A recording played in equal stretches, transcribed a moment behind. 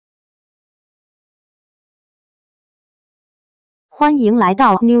欢迎来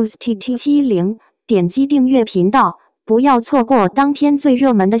到 News TT70，点击订阅频道，不要错过当天最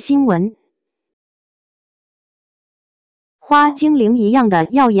热门的新闻。花精灵一样的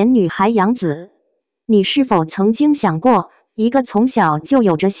耀眼女孩杨紫，你是否曾经想过，一个从小就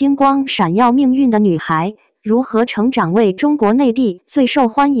有着星光闪耀命运的女孩，如何成长为中国内地最受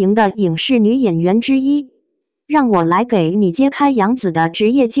欢迎的影视女演员之一？让我来给你揭开杨紫的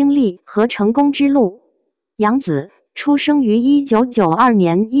职业经历和成功之路。杨紫出生于1992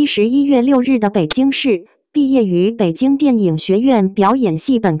年11月6日的北京市，毕业于北京电影学院表演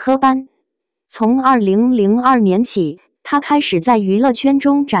系本科班。从2002年起，她开始在娱乐圈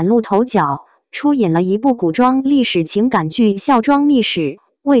中崭露头角，出演了一部古装历史情感剧《孝庄秘史》，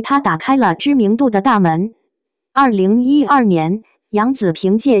为她打开了知名度的大门。2012年，杨紫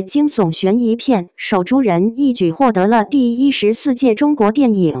凭借惊悚悬疑片《守株人》一举获得了第14届中国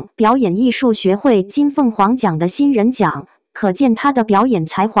电影表演艺术学会金凤凰奖的新人奖，可见她的表演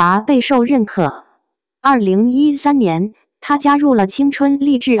才华备受认可。2013年，她加入了青春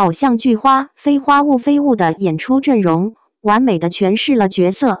励志偶像剧《花非花雾非雾》的演出阵容，完美的诠释了角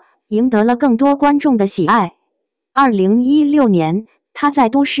色，赢得了更多观众的喜爱。2016年，她在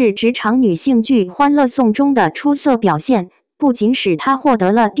都市职场女性剧《欢乐颂》中的出色表现，不仅使她获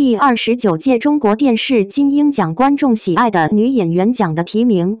得了第29届中国电视金鹰奖观众喜爱的女演员奖的提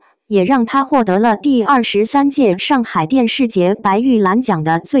名，也让她获得了第23届上海电视节白玉兰奖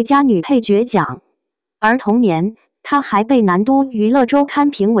的最佳女配角奖。而同年，她还被南都娱乐周刊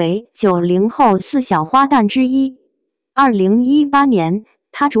评为90后4小花旦之一。2018年，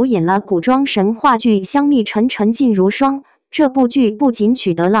她主演了古装神话剧《香蜜沉沉烬如霜》，这部剧不仅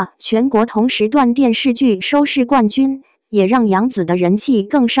取得了全国同时段电视剧收视冠军，也让杨紫的人气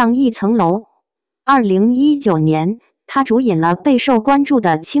更上一层楼。2019年，她主演了备受关注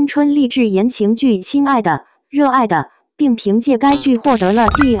的青春励志言情剧《亲爱的，热爱的》，并凭借该剧获得了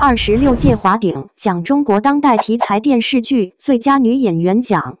第26届华鼎奖中国当代题材电视剧最佳女演员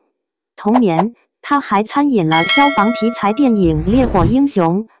奖。同年，她还参演了消防题材电影《烈火英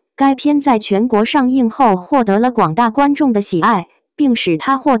雄》，该片在全国上映后获得了广大观众的喜爱，并使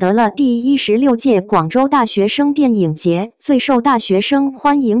她获得了第16届广州大学生电影节最受大学生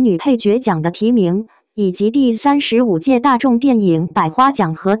欢迎女配角奖的提名，以及第35届大众电影百花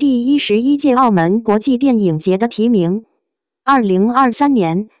奖和第11届澳门国际电影节的提名。2023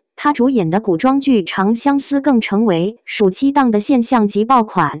年，她主演的古装剧《长相思》更成为暑期档的现象级爆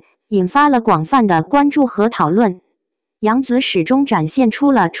款，引发了广泛的关注和讨论。杨紫始终展现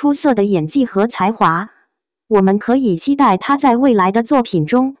出了出色的演技和才华，我们可以期待她在未来的作品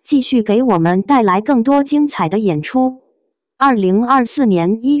中继续给我们带来更多精彩的演出。2024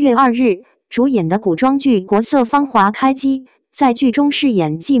年1月2日，主演的古装剧《国色芳华》开机，在剧中饰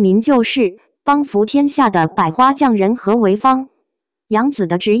演济民救世、帮扶天下的百花匠人何为芳。杨紫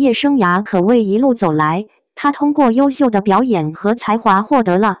的职业生涯可谓一路走来，她通过优秀的表演和才华获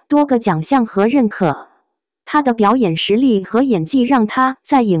得了多个奖项和认可。她的表演实力和演技让她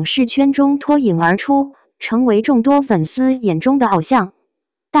在影视圈中脱颖而出，成为众多粉丝眼中的偶像。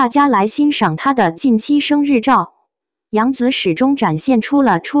大家来欣赏她的近期生日照。杨紫始终展现出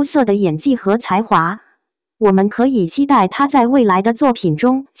了出色的演技和才华，我们可以期待她在未来的作品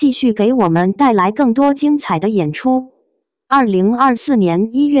中继续给我们带来更多精彩的演出。2024年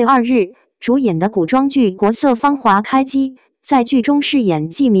1月2日，主演的古装剧《国色芳华》开机，在剧中饰演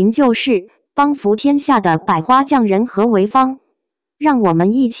济民救世、帮扶天下的百花匠人何为芳。让我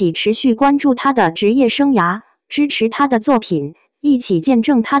们一起持续关注她的职业生涯，支持她的作品，一起见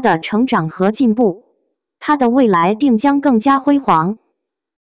证她的成长和进步。她的未来定将更加辉煌。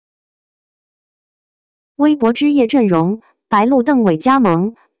微博之夜阵容：白鹿邓伟加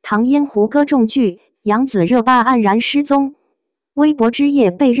盟，唐嫣胡歌重聚，杨紫热巴黯然失踪。微博之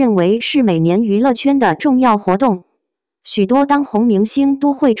夜被认为是每年娱乐圈的重要活动，许多当红明星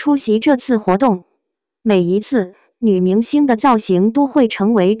都会出席这次活动。每一次，女明星的造型都会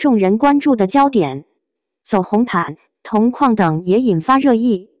成为众人关注的焦点，走红毯、铜框等也引发热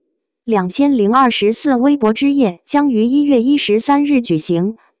议。2024微博之夜将于1月13日举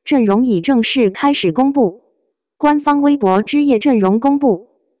行，阵容已正式开始公布。官方微博之夜阵容公布。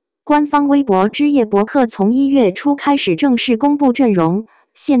官方微博之夜博客从1月初开始正式公布阵容，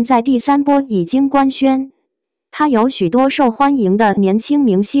现在第3波已经官宣。它有许多受欢迎的年轻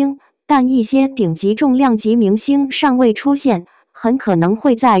明星，但一些顶级重量级明星尚未出现，很可能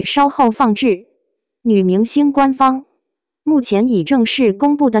会在稍后放置。女明星官方目前已正式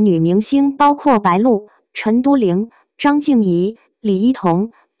公布的女明星包括白鹿、陈都灵、张婧仪、李一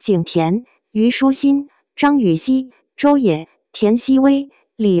桐、景甜、虞书欣、张雨绮、周也、田曦薇、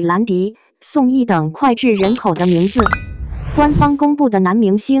李兰迪、宋轶等脍炙人口的名字。官方公布的男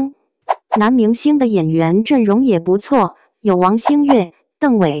明星的演员阵容也不错，有王星越、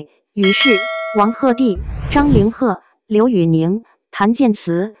邓伟、于适、王鹤棣、张凌赫、刘宇宁、谭健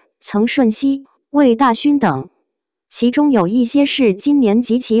慈、曾舜晞、魏大勋等。其中有一些是今年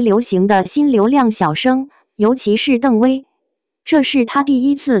极其流行的新流量小生，尤其是邓威，这是他第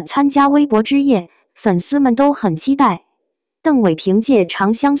一次参加微博之夜，粉丝们都很期待。邓伟凭借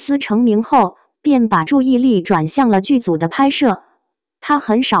长相思成名后，便把注意力转向了剧组的拍摄。他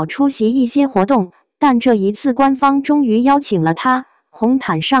很少出席一些活动，但这一次官方终于邀请了他，红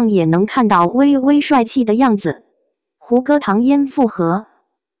毯上也能看到微微帅气的样子。胡歌唐嫣复合。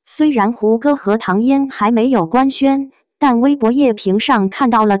虽然胡歌和唐嫣还没有官宣，但微博页屏上看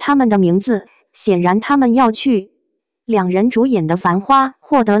到了他们的名字，显然他们要去。两人主演的《繁花》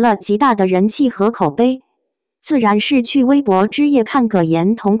获得了极大的人气和口碑，自然是去微博之夜看葛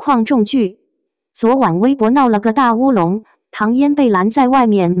言同框重聚。昨晚微博闹了个大乌龙，唐嫣被拦在外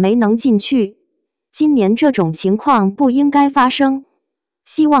面没能进去。今年这种情况不应该发生，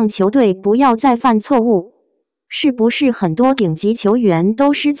希望球队不要再犯错误。是不是很多顶级球员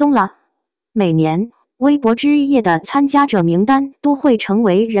都失踪了？每年微博之夜的参加者名单都会成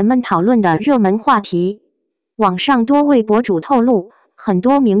为人们讨论的热门话题。网上多位博主透露，很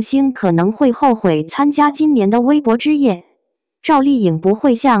多明星可能会后悔参加今年的微博之夜。赵丽颖不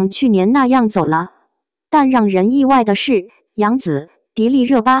会像去年那样走了，但让人意外的是，杨紫、迪丽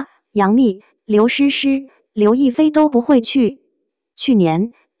热巴、杨幂、刘诗诗、刘亦菲都不会去。去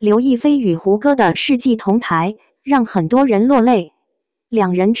年刘亦菲与胡歌的世纪同台，让很多人落泪。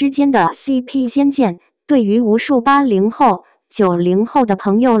两人之间的 CP 仙剑，对于无数80后、90后的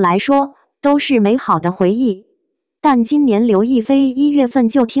朋友来说，都是美好的回忆。但今年刘亦菲1月份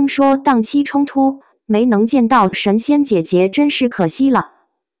就听说档期冲突，没能见到神仙姐姐，真是可惜了。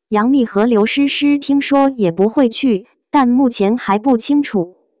杨幂和刘诗诗听说也不会去，但目前还不清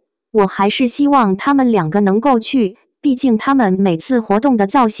楚。我还是希望他们两个能够去，毕竟他们每次活动的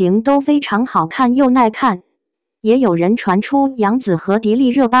造型都非常好看又耐看。也有人传出杨紫和迪丽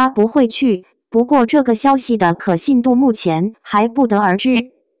热巴不会去，不过这个消息的可信度目前还不得而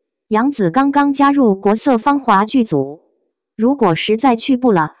知。杨紫刚刚加入国色芳华剧组，如果实在去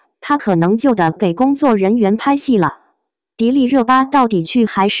不了，她可能就得给工作人员拍戏了。迪丽热巴到底去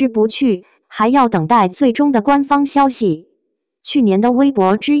还是不去，还要等待最终的官方消息。去年的微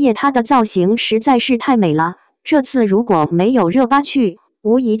博之夜，她的造型实在是太美了，这次如果没有热巴去，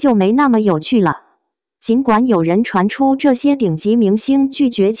无疑就没那么有趣了。尽管有人传出这些顶级明星拒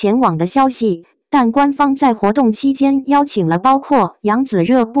绝前往的消息，但官方在活动期间邀请了包括杨紫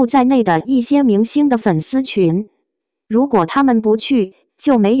热部在内的一些明星的粉丝群。如果他们不去，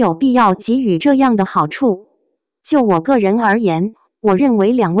就没有必要给予这样的好处。就我个人而言，我认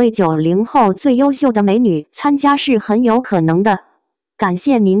为2位90后最优秀的美女参加是很有可能的。感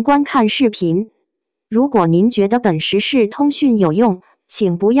谢您观看视频。如果您觉得本时事通讯有用，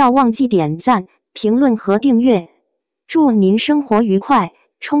请不要忘记点赞、评论和订阅。祝您生活愉快，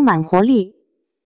充满活力。